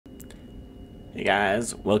Hey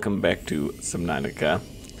guys, welcome back to Subnautica.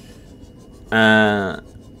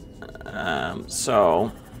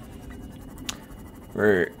 So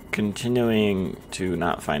we're continuing to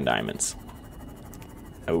not find diamonds.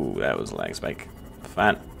 Oh, that was a lag spike.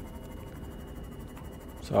 Fine.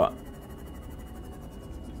 So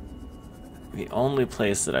the only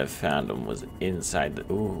place that I've found them was inside the.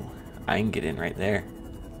 Ooh, I can get in right there.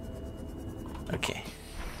 Okay.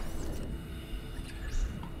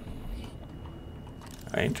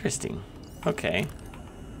 Interesting. Okay.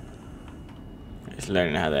 Just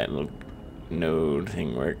learning how that little node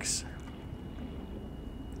thing works.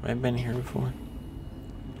 Have I been here before?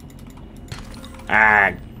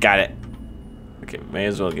 Ah, got it. Okay, may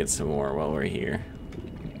as well get some more while we're here.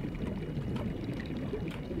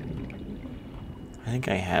 I think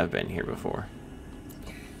I have been here before.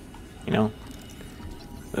 You know,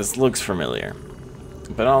 this looks familiar.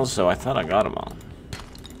 But also, I thought I got them all.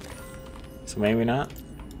 So maybe not?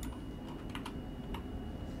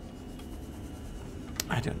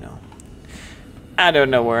 I don't know. I don't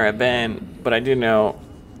know where I've been, but I do know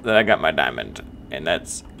that I got my diamond, and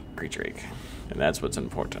that's creature egg, and that's what's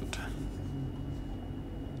important.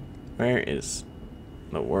 Where is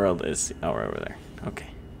the world? Is oh, right over there. Okay.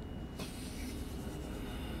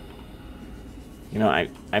 You know,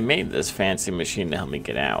 I made this fancy machine to help me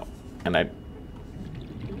get out, and I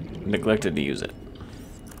neglected to use it.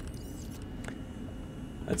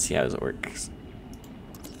 Let's see how this works.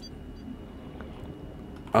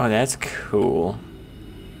 Oh, that's cool.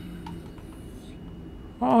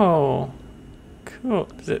 Oh, cool.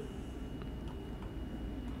 Is it?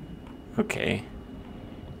 Okay.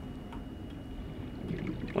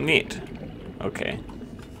 Well, neat. Okay.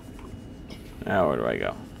 Now where do I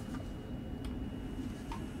go?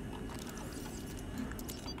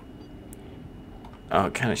 Oh,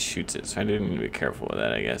 it kind of shoots it, so I didn't need to be careful with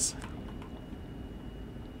that, I guess.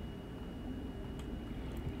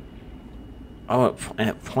 Oh, and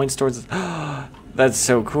it points towards. That's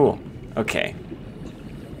so cool. Okay.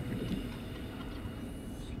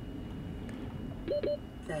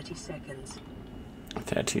 30 seconds.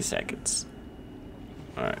 30 seconds.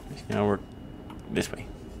 Alright, now we're this way.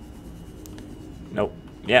 Nope.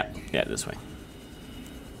 Yeah, this way.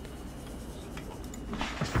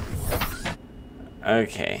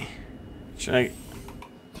 Okay. Should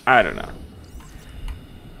I don't know.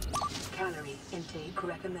 Calorie intake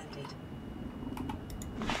recommended.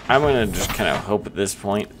 I'm gonna just kind of hope at this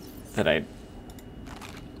point that I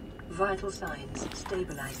Vital signs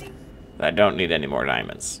stabilizing. don't need any more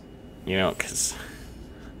diamonds. You know, because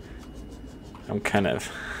I'm kind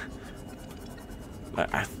of.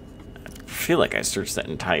 I feel like I searched that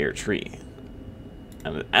entire tree,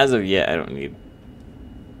 and as of yet, I don't need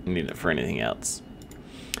it for anything else.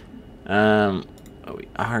 What we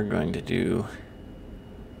are going to do.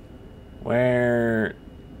 Where?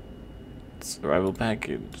 Survival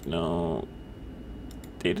package, no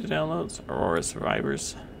data downloads, Aurora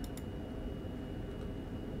survivors.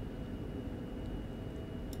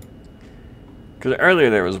 Because earlier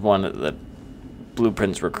there was one that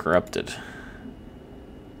blueprints were corrupted.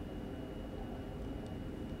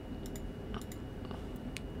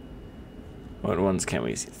 What ones can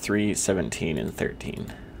we see? 3, 17, and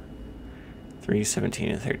 13. 3, 17,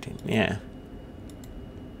 and 13. Yeah.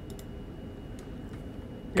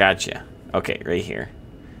 Gotcha. Okay, right here.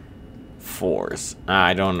 4s.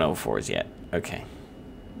 I don't know 4s yet. Okay.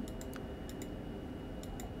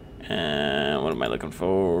 What am I looking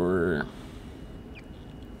for?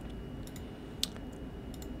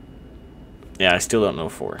 Yeah, I still don't know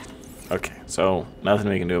 4. Okay, so nothing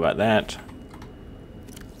we can do about that.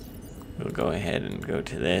 We'll go ahead and go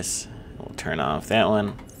to this. We'll turn off that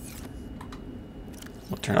one.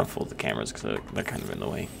 We'll turn off both the cameras because they're kind of in the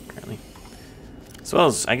way currently. As well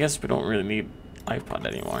as, I guess we don't really need iPod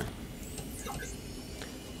anymore.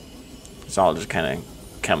 It's all just kind of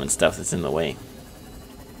common stuff that's in the way.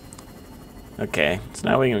 Okay, so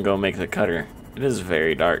now we're gonna go make the cutter. It is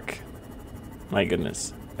very dark. My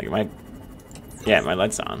goodness. Like my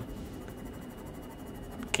light's on.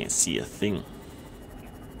 Can't see a thing.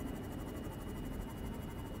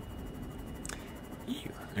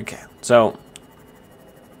 Ew. Okay, so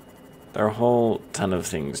there are a whole ton of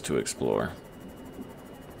things to explore.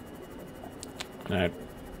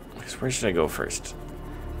 Where should I go first?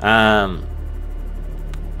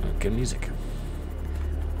 Good music.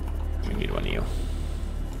 We need one of you.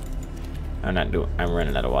 I'm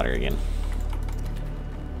running out of water again.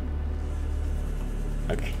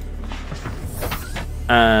 Okay.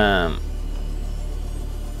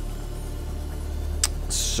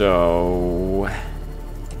 So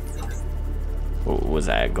was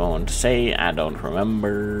I going to say? I don't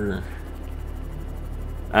remember.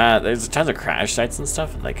 There's tons of crash sites and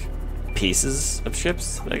stuff, like pieces of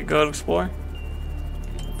ships that I could go to explore.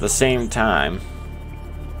 At the same time,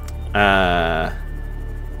 there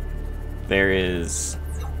is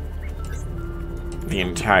the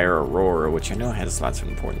entire Aurora, which I know has lots of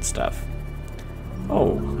important stuff.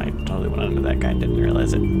 Oh, I totally went under that guy, didn't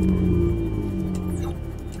realize it.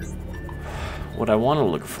 What I want to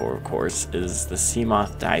look for, of course, is the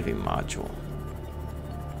Seamoth diving module.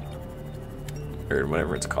 Or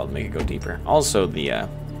whatever it's called, make it go deeper. Also, the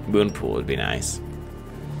moon pool would be nice.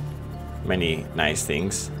 Many nice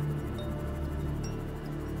things.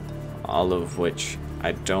 All of which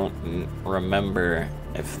I don't remember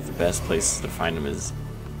if the best place to find them is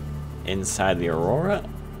inside the Aurora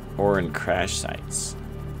or in crash sites.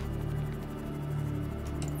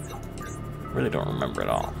 Really don't remember at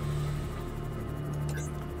all.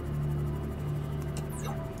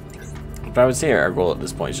 But I would say our goal at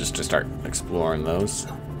this point is just to start exploring those.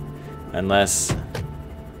 Unless...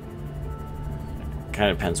 kind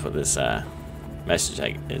of depends what this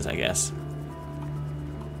message is, I guess.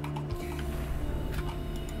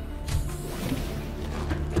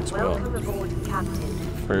 Welcome aboard,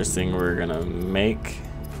 Captain. First thing we're gonna make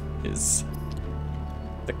is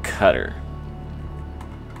the cutter.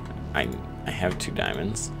 I have 2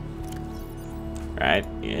 diamonds. Right,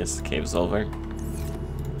 yes, cave's over.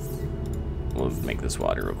 We'll make this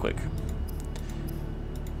water real quick.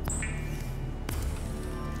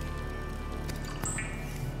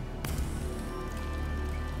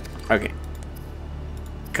 Okay.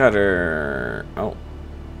 Cutter. Oh.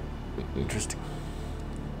 Interesting.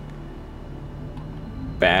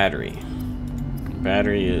 Battery.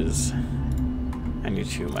 Battery is... I need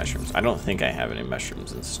 2 mushrooms. I don't think I have any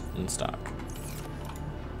mushrooms in stock.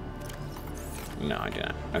 No, I do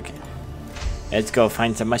not. Okay. Let's go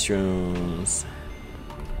find some mushrooms.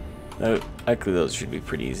 Luckily, those should be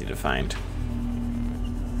pretty easy to find.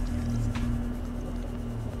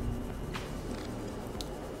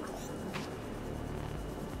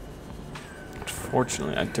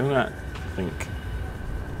 Unfortunately, I do not think...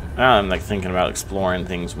 I'm like thinking about exploring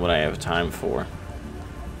things what I have time for.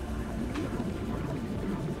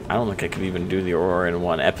 I don't think I could even do the Aurora in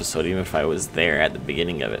 1 episode, even if I was there at the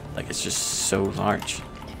beginning of it. Like, it's just so large,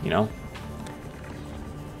 you know?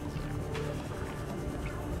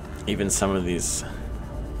 Even some of these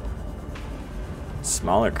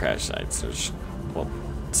smaller crash sites are, well,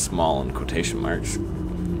 small in quotation marks,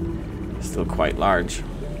 still quite large.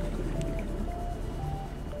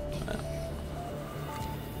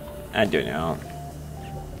 I don't know.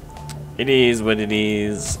 It is what it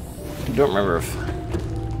is. I don't remember if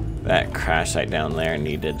that crash site down there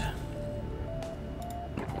needed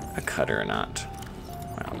a cutter or not.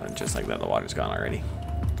 Wow, just like that, the water's gone already.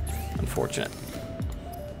 Unfortunate.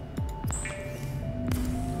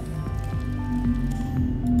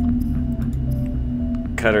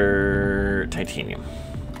 Cutter titanium.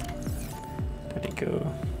 There you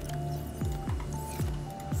go.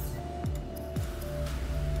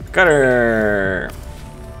 Cutter.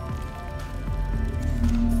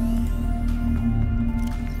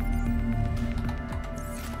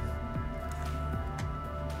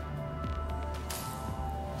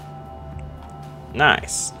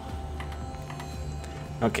 Nice.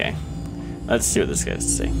 Okay. Let's see what this guy has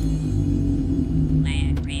to say.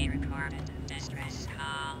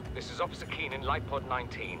 This is Officer Keen in Light Pod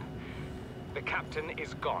 19. The captain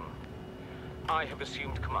is gone. I have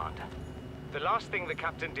assumed command. The last thing the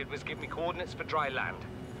captain did was give me coordinates for dry land.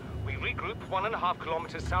 We regroup 1.5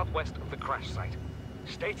 kilometers southwest of the crash site.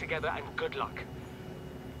 Stay together and good luck.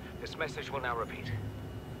 This message will now repeat.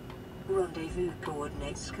 Rendezvous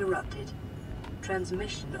coordinates corrupted.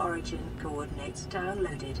 Transmission origin coordinates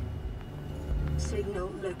downloaded.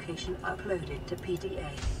 Signal location uploaded to PDA.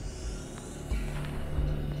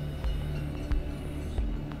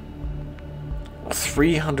 Well,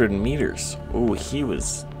 300 meters. Ooh, he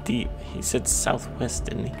was deep. He said southwest,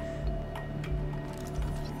 didn't he?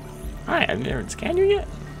 Hi, I've never scanned you yet.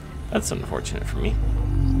 That's unfortunate for me.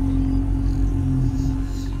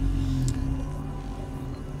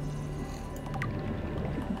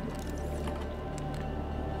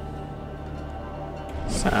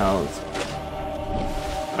 South.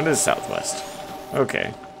 What is southwest?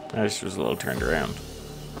 Okay. I just was a little turned around.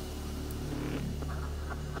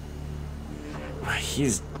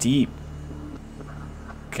 He's deep.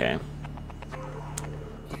 Okay.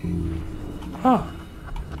 Oh.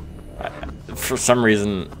 For some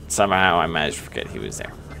reason, somehow I managed to forget he was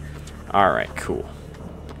there. Alright, cool.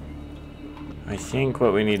 I think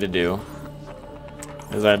what we need to do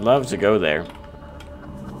is I'd love to go there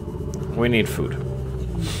We need food.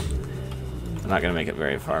 I'm not gonna make it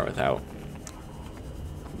very far without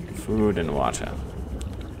food and water.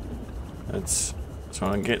 So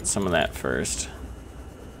I'm gonna get some of that first.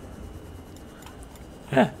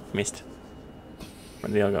 Ah, missed. Where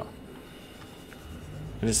did they all go?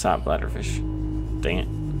 I just saw a bladderfish. Dang it.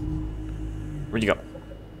 Where'd you go?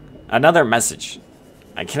 Another message.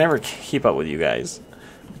 I can never keep up with you guys.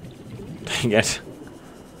 Dang it.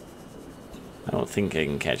 I don't think I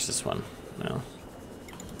can catch this one. No.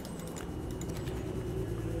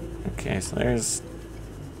 Okay, so there's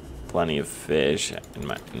plenty of fish, in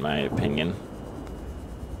my opinion.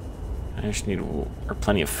 I just need, or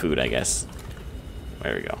plenty of food, I guess.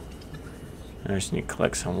 There we go. I just need to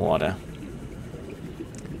collect some water.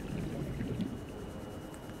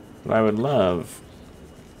 What I would love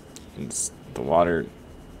is the water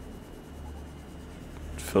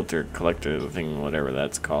filter collector thing, whatever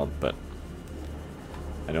that's called, but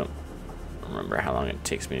I don't remember how long it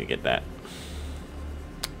takes me to get that.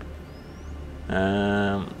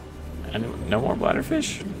 And no more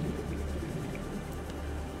bladderfish? Is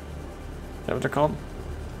that what they're called?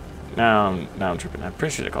 No, I'm tripping. I'm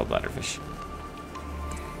pretty sure they're called bladderfish.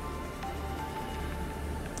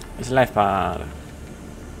 It's a life pod.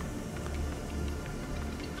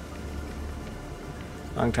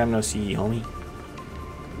 Long time no see, homie.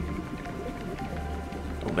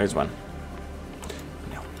 Oh, there's one.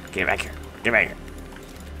 No, get back here. Get back here.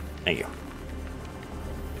 Thank you.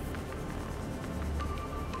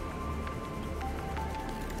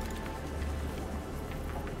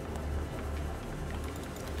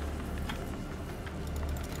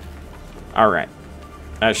 Alright.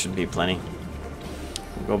 That should be plenty.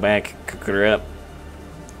 We'll go back, cook her up,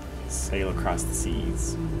 sail across the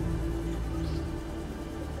seas.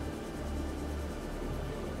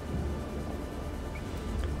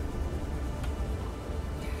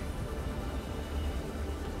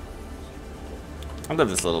 I love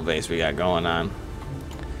this little base we got going on.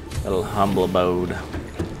 Little humble abode.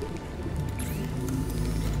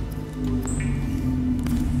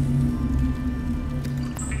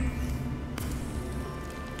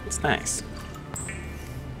 It's nice.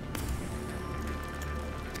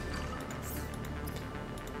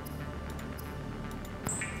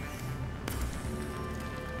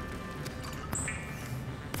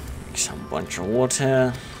 Make some bunch of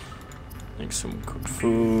water. Make some cooked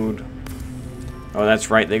food. Oh, that's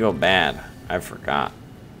right, they go bad. I forgot.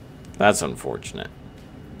 That's unfortunate.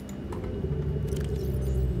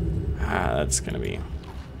 Ah, that's gonna be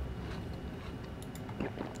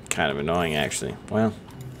kind of annoying, actually. Well,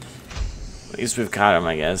 at least we've caught him,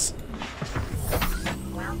 I guess.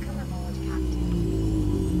 Welcome aboard,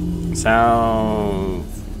 Captain. Southwest.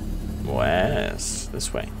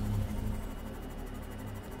 This way.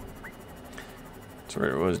 That's where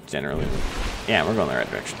it was generally. Yeah, we're going the right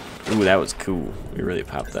direction. Ooh, that was cool. We really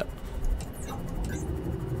popped up.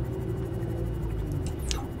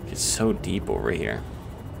 It's so deep over here.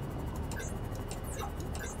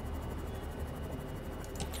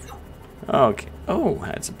 Okay. Oh,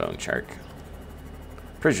 that's a bone shark.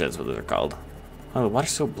 Pretty sure that's what they're called. Oh, the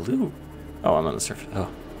water's so blue. Oh, I'm on the surface. Oh.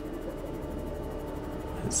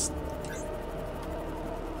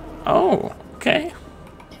 Oh, okay.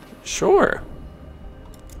 Sure.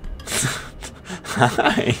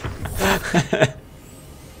 Hi.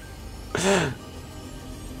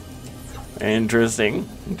 Interesting.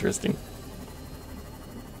 Interesting.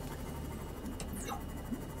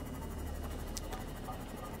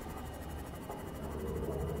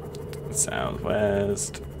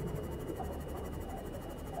 Southwest.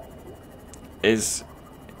 It's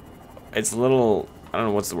a little, I don't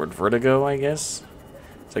know what's the word, vertigo, I guess.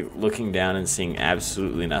 It's like looking down and seeing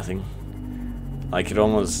absolutely nothing. Like it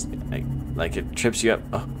almost, like it trips you up.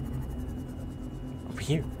 Oh, over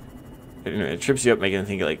here. It trips you up, making you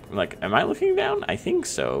think like, am I looking down? I think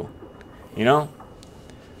so. You know? All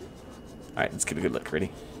right, let's get a good look.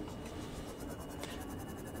 Ready?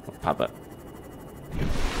 We'll pop up.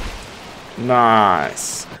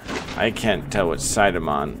 Nice. I can't tell which side I'm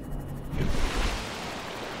on.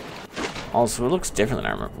 Also, it looks different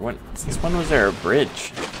than I remember. Since when was there a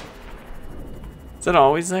bridge? Is it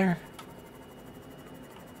always there?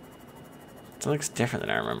 It looks different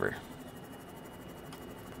than I remember.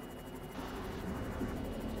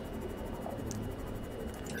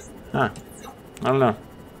 Huh. I don't know.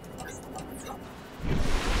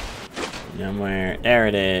 Somewhere. There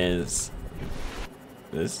it is.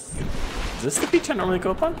 Is this the beach I normally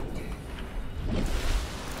go up on?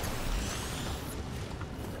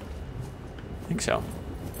 I think so.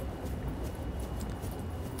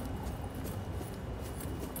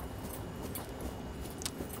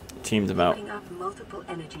 teamed them out. Picking up multiple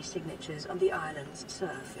energy signatures on the island's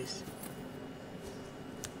surface.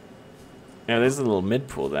 Yeah, there's a little mid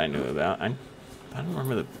pool that I knew about. I don't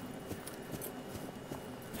remember the.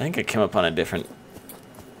 I think I came up on a different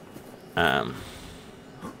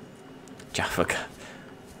Jaffa.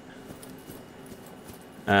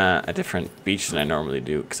 A different beach than I normally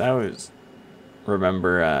do, because I always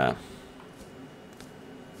remember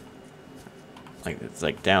like it's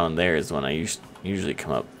like down there is when I usually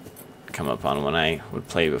come up on when I would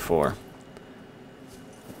play before.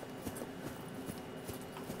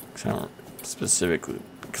 Cause I don't specifically,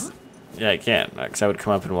 cause, yeah, I can't, because I would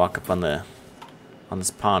come up and walk up on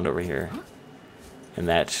this pond over here in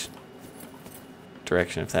that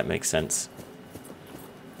direction, if that makes sense.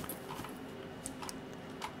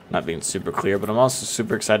 Not being super clear, but I'm also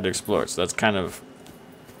super excited to explore it, so that's kind of,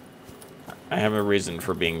 I have a reason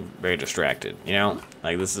for being very distracted, you know?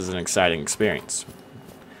 Like, this is an exciting experience.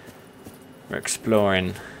 We're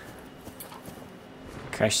exploring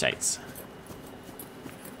crash sites.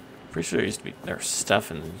 Pretty sure there was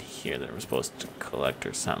stuff in here that we're supposed to collect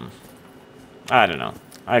or something. I don't know.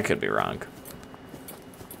 I could be wrong.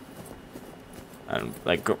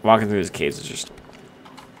 Like, walking through these caves is just...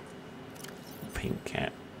 Pink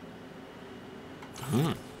cat.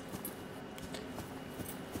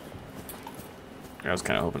 I was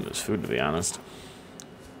kind of hoping it was food, to be honest.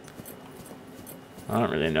 I don't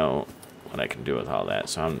really know what I can do with all that,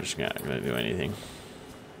 so I'm just not going to do anything.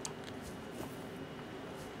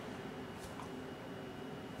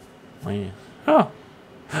 Oh!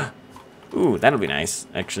 Ooh, that'll be nice,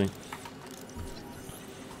 actually.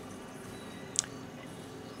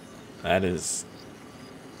 That is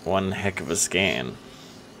one heck of a scan.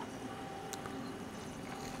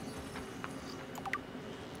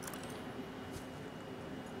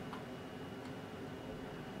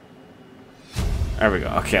 There we go.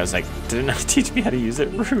 Okay, I was like, didn't it teach me how to use it?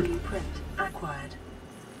 Rude. Blueprint acquired.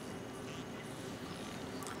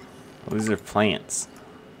 Well, these are plants.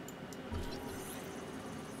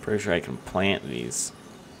 Pretty sure I can plant these.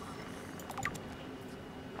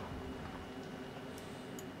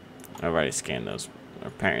 I've already scanned those,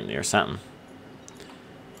 apparently, or something.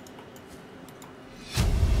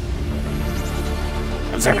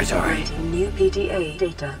 Observatory. Integrating new PDA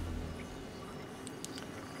data.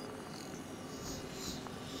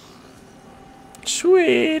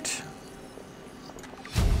 Sweet.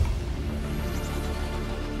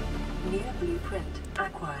 New blueprint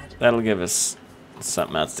acquired. That'll give us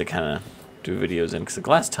something else to kind of do videos in, because the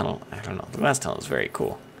glass tunnel, I don't know, the glass tunnel is very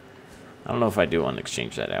cool. I don't know if I do want to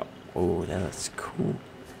exchange that out. Oh, that's cool.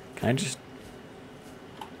 Can I just...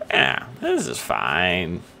 Yeah, this is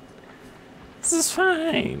fine. This is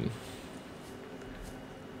fine.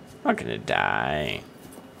 I'm not gonna die.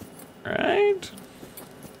 Right?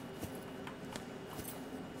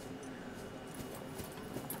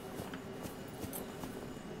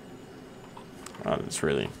 Oh, that's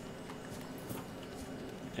really...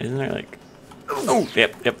 Isn't there like... Oh,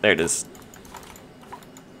 yep, there it is.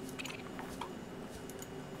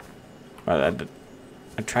 Wow,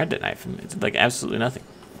 I tried to knife him. It did like absolutely nothing.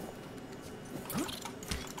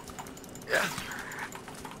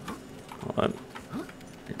 Hold on. Here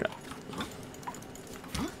we go.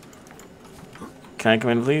 Can I come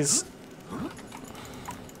in, please?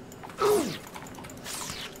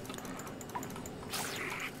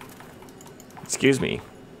 Excuse me.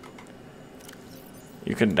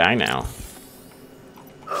 You can die now.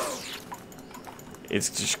 It's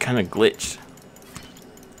just kind of glitched.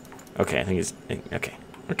 Okay, I think it's... Okay,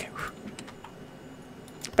 okay.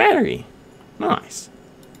 Battery. Nice.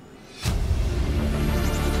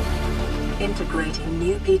 Integrating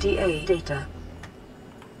new PDA data.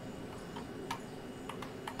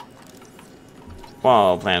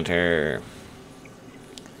 Wall planter.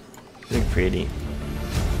 Look pretty.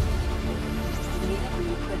 New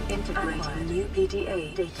blueprint integrating new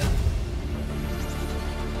PDA data.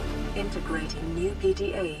 Integrating new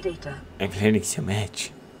PDA data. I'm learning so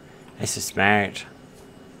much. I'm so smart.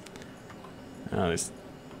 Oh, this.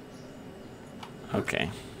 Okay.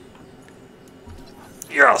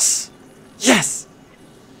 Yes! Yes!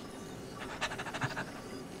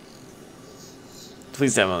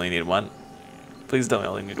 Please don't only need one. Please don't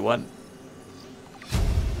only need one.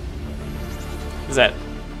 Is that?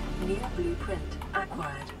 New blueprint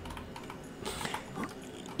acquired.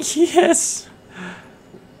 Yes!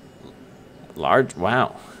 Large,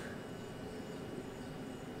 wow.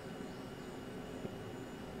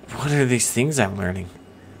 What are these things I'm learning?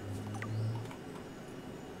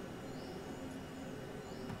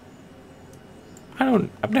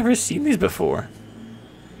 I've never seen these before.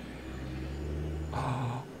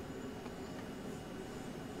 Oh,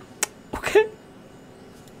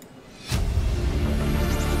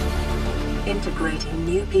 Integrating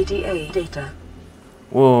new PDA data.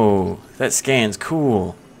 Whoa, that scan's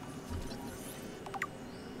cool.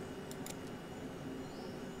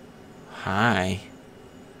 Hi.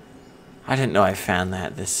 I didn't know I found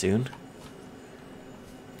that this soon.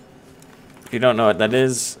 If you don't know what that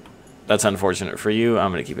is, that's unfortunate for you.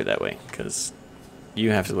 I'm going to keep it that way, because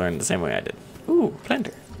you have to learn the same way I did. Ooh,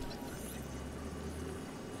 planter.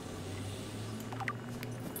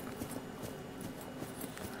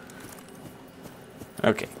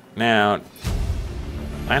 Okay, now,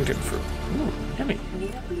 lantern fruit. Ooh, yummy. New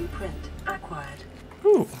blueprint acquired.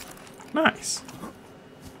 Ooh, nice.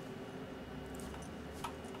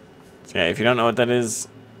 So yeah, if you don't know what that is,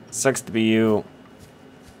 sucks to be you.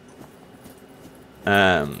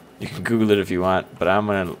 You can Google it if you want, but I'm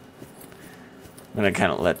gonna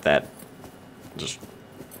kind of let that just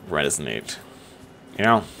resonate. You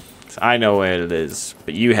know, so I know what it is,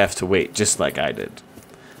 but you have to wait just like I did.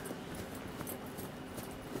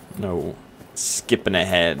 No skipping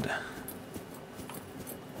ahead.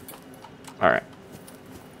 Alright.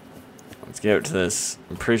 Let's get out to this.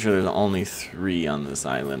 I'm pretty sure there's only 3 on this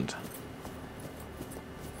island.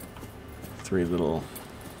 3 little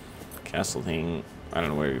castle thing. I don't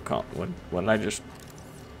know what you call it. What did I just...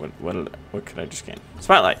 What could I just gain?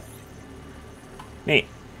 Spotlight! Neat.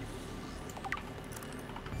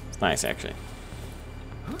 It's nice, actually.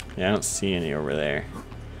 Yeah, I don't see any over there.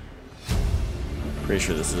 Pretty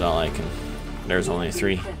sure this is all I can... There's only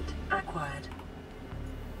 3. Blueprint acquired.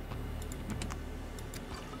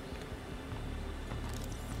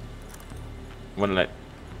 What did I...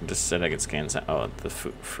 Just said I could scan... Oh, the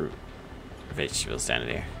fruit. Vegetables down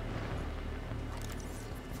there.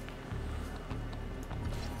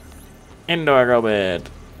 Indoor grow bed.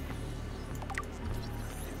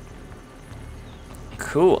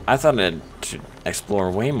 Cool. I thought I'd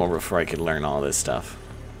explore way more before I could learn all this stuff.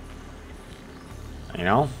 You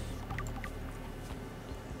know?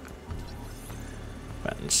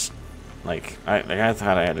 But like I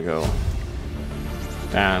thought I had to go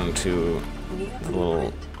down to the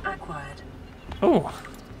little... Acquired. Oh.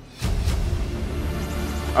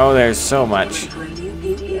 Oh, there's so much. Integrating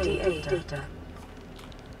PDA data.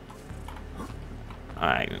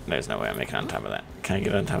 There's no way I'm making it on top of that. Can I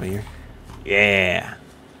get on top of here? Yeah.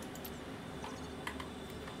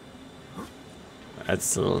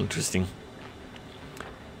 That's a little interesting.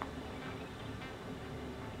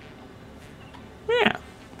 Yeah.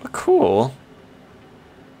 Well, cool.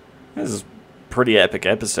 This is a pretty epic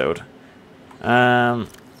episode. Yeah,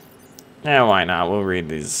 why not? We'll read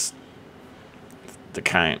these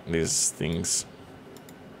things.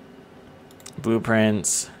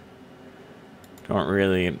 Blueprints. Don't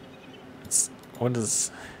really... what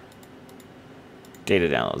is... Data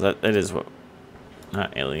downloads. That is what...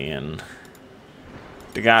 Not alien.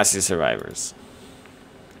 Degassi survivors.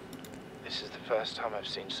 This is the first time I've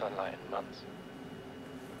seen sunlight in months.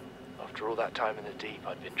 After all that time in the deep,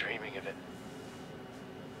 I'd been dreaming of it.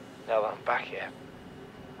 Now that I'm back here,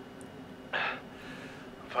 I'm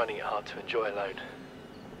finding it hard to enjoy alone.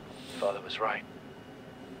 Father was right.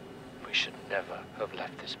 We should never have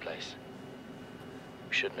left this place.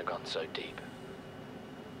 We shouldn't have gone so deep.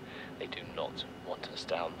 They do not want us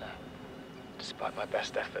down there. Despite my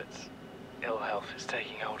best efforts, ill health is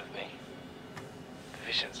taking hold of me. The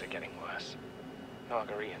visions are getting worse.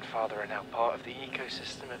 Marguerite and Father are now part of the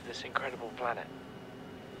ecosystem of this incredible planet.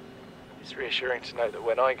 It's reassuring to know that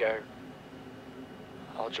when I go,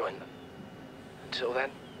 I'll join them. Until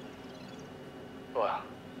then, well,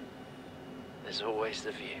 there's always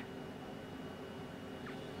the view.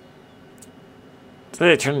 So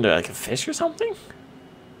they turn into like a fish or something?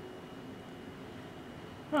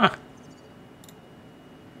 Huh.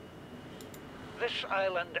 This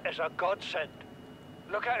island is a godsend.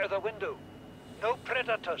 Look out of the window. No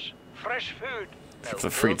predators. Fresh food. The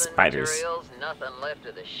freed building spiders. materials, nothing left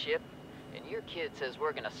of the ship, and your kid says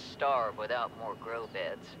we're gonna starve without more grow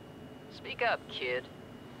beds. Speak up, kid.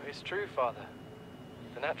 It's true, Father.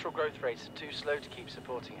 The natural growth rates are too slow to keep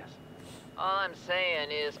supporting us. All I'm saying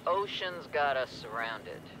is ocean's got us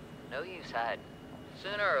surrounded. No use hiding.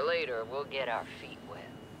 Sooner or later, we'll get our feet wet.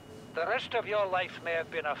 The rest of your life may have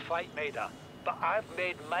been a fight, Maida, but I've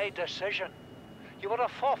made my decision. You want to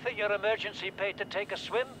forfeit your emergency pay to take a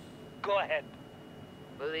swim? Go ahead.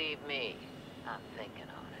 Believe me, I'm thinking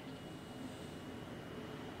on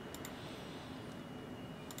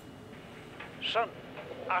it. Son,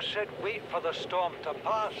 I said wait for the storm to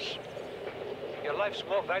pass. Your life's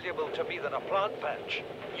more valuable to me than a plant patch.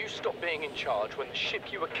 You stopped being in charge when the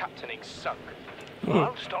ship you were captaining sunk. Well,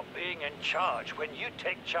 I'll stop being in charge when you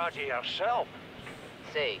take charge of yourself.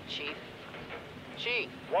 Say, Chief. Chief,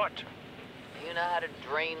 What? Do you know how to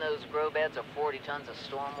drain those grow beds of 40 tons of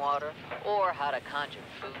stormwater? Or how to conjure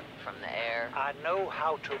food from the air? I know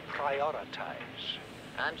how to prioritize.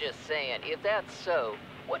 I'm just saying, if that's so,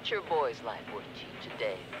 what's your boy's life worth to you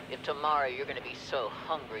today? If tomorrow you're gonna be so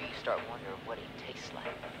hungry you start wondering what he tastes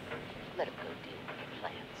like, let him go deal with your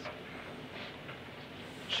plants.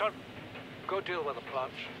 Son, go deal with the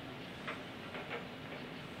plants.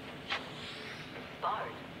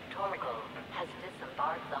 Bard, Torgal has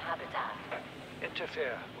disembarked the habitat.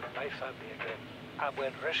 Interfere with my family again, and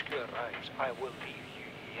when rescue arrives, I will leave you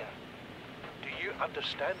here. Do you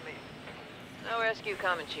understand me? No rescue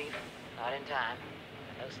coming, Chief. Not in time.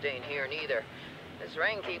 No staying here neither. This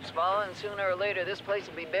rain keeps falling, sooner or later this place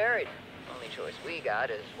will be buried. Only choice we got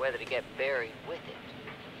is whether to get buried with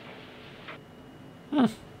it.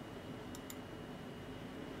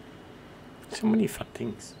 So many fun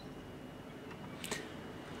things.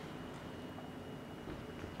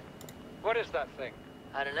 What is that thing?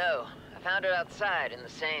 I don't know. I found it outside in the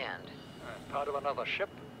sand. Part of another ship?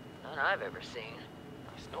 None I've ever seen.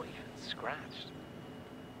 It's not even scratched.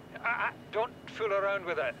 Don't fool around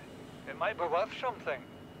with it. It might be worth something.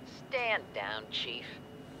 Stand down, Chief.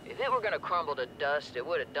 If it were gonna crumble to dust, it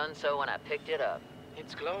would have done so when I picked it up.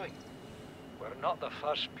 It's glowing. We're not the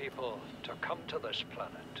first people to come to this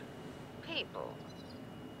planet. People.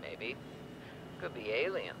 Maybe. Could be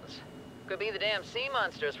aliens. Could be the damn sea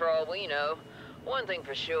monsters for all we know. One thing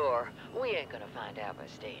for sure, we ain't gonna find out by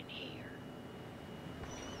staying here.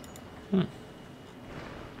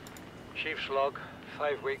 Chief's log,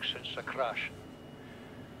 5 weeks since the crash.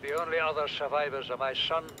 The only other survivors are my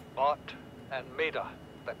son, Bart, and Maida,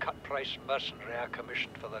 the cut-price mercenary I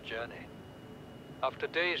commissioned for the journey. After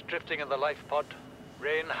days drifting in the life pod,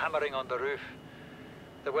 rain hammering on the roof,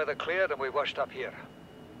 the weather cleared and we washed up here.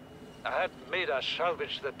 I had Maida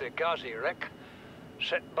salvage the Degazi wreck,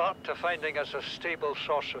 set Bart to finding us a stable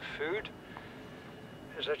source of food.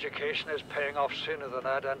 His education is paying off sooner than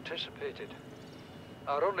I'd anticipated.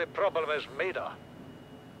 Our only problem is Maida.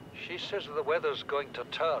 She says the weather's going to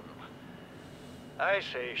turn. I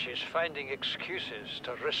say she's finding excuses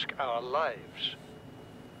to risk our lives.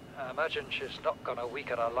 I imagine she's not gonna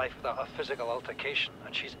weaken her life without a physical altercation,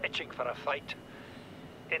 and she's itching for a fight.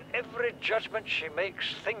 In every judgment she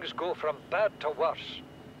makes, things go from bad to worse.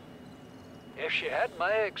 If she had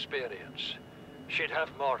my experience, she'd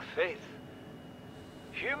have more faith.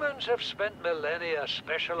 Humans have spent millennia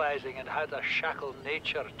specializing in how to shackle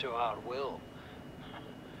nature to our will.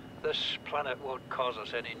 This planet won't cause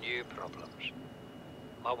us any new problems.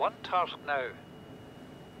 My one task now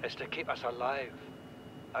is to keep us alive,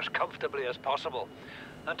 as comfortably as possible,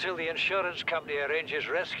 until the insurance company arranges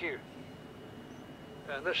rescue.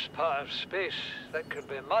 In this part of space, that could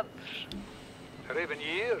be months, or even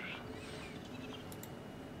years.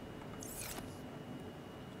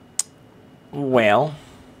 Well,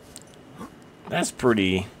 that's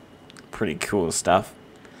pretty cool stuff.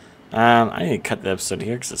 I need to cut the episode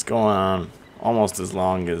here because it's going on almost as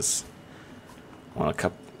long as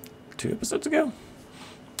two episodes ago.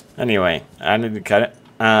 Anyway, I need to cut it.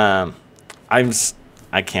 I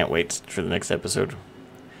can't wait for the next episode.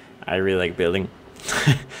 I really like building.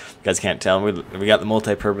 You guys can't tell. We got the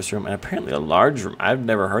multi-purpose room and apparently a large room. I've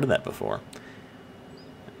never heard of that before.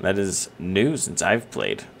 That is new since I've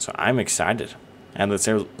played, so I'm excited. And as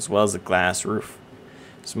well as the glass roof.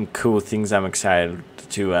 Some cool things I'm excited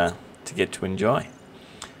to get to enjoy.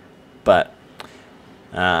 But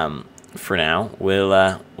for now,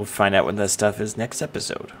 we'll find out what that stuff is next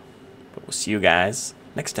episode. But we'll see you guys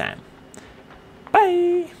next time. Bye.